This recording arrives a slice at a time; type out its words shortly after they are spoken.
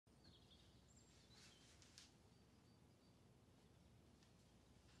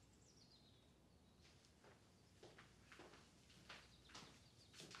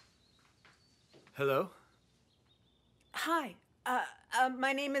Hello? Hi.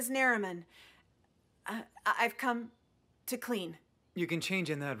 My name is Nariman. I've come to clean. You can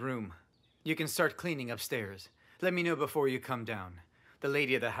change in that room. You can start cleaning upstairs. Let me know before you come down. The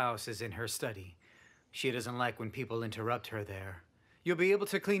lady of the house is in her study. She doesn't like when people interrupt her there. You'll be able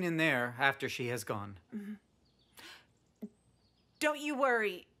to clean in there after she has gone. Mm-hmm. Don't you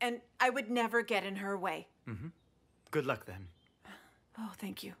worry, and I would never get in her way. Mm-hmm. Good luck then. Oh,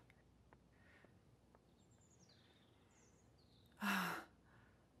 thank you.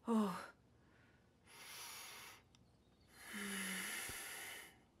 Oh.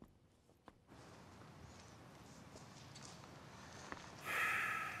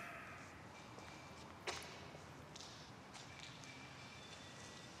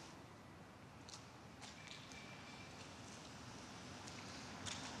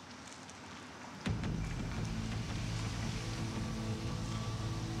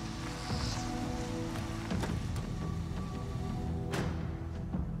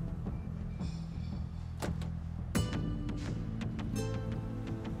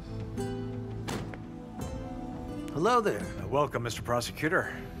 Hello there. Welcome, Mr.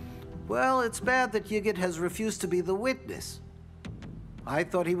 Prosecutor. Well, it's bad that Yigit has refused to be the witness. I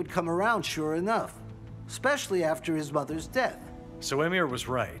thought he would come around sure enough, especially after his mother's death. So Emir was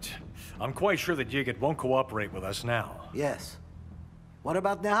right. I'm quite sure that Yigit won't cooperate with us now. Yes. What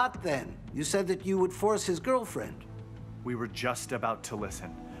about Nihat then? You said that you would force his girlfriend. We were just about to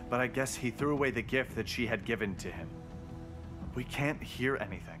listen, but I guess he threw away the gift that she had given to him. We can't hear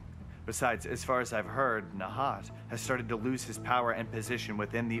anything. Besides, as far as I've heard, Nihat has started to lose his power and position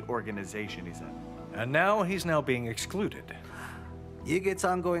within the organization he's in. And now he's being excluded. Yigit's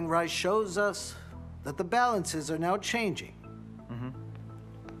ongoing rise shows us that the balances are now changing. Mm-hmm.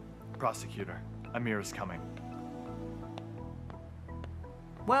 Prosecutor, Emir is coming.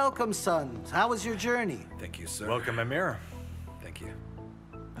 Welcome, sons. How was your journey? Thank you, sir. Welcome, Emir. Thank you.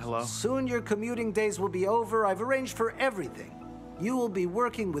 Hello? Soon your commuting days will be over. I've arranged for everything. You will be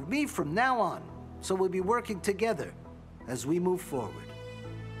working with me from now on, so we'll be working together as we move forward.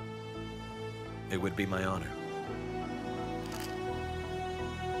 It would be my honor.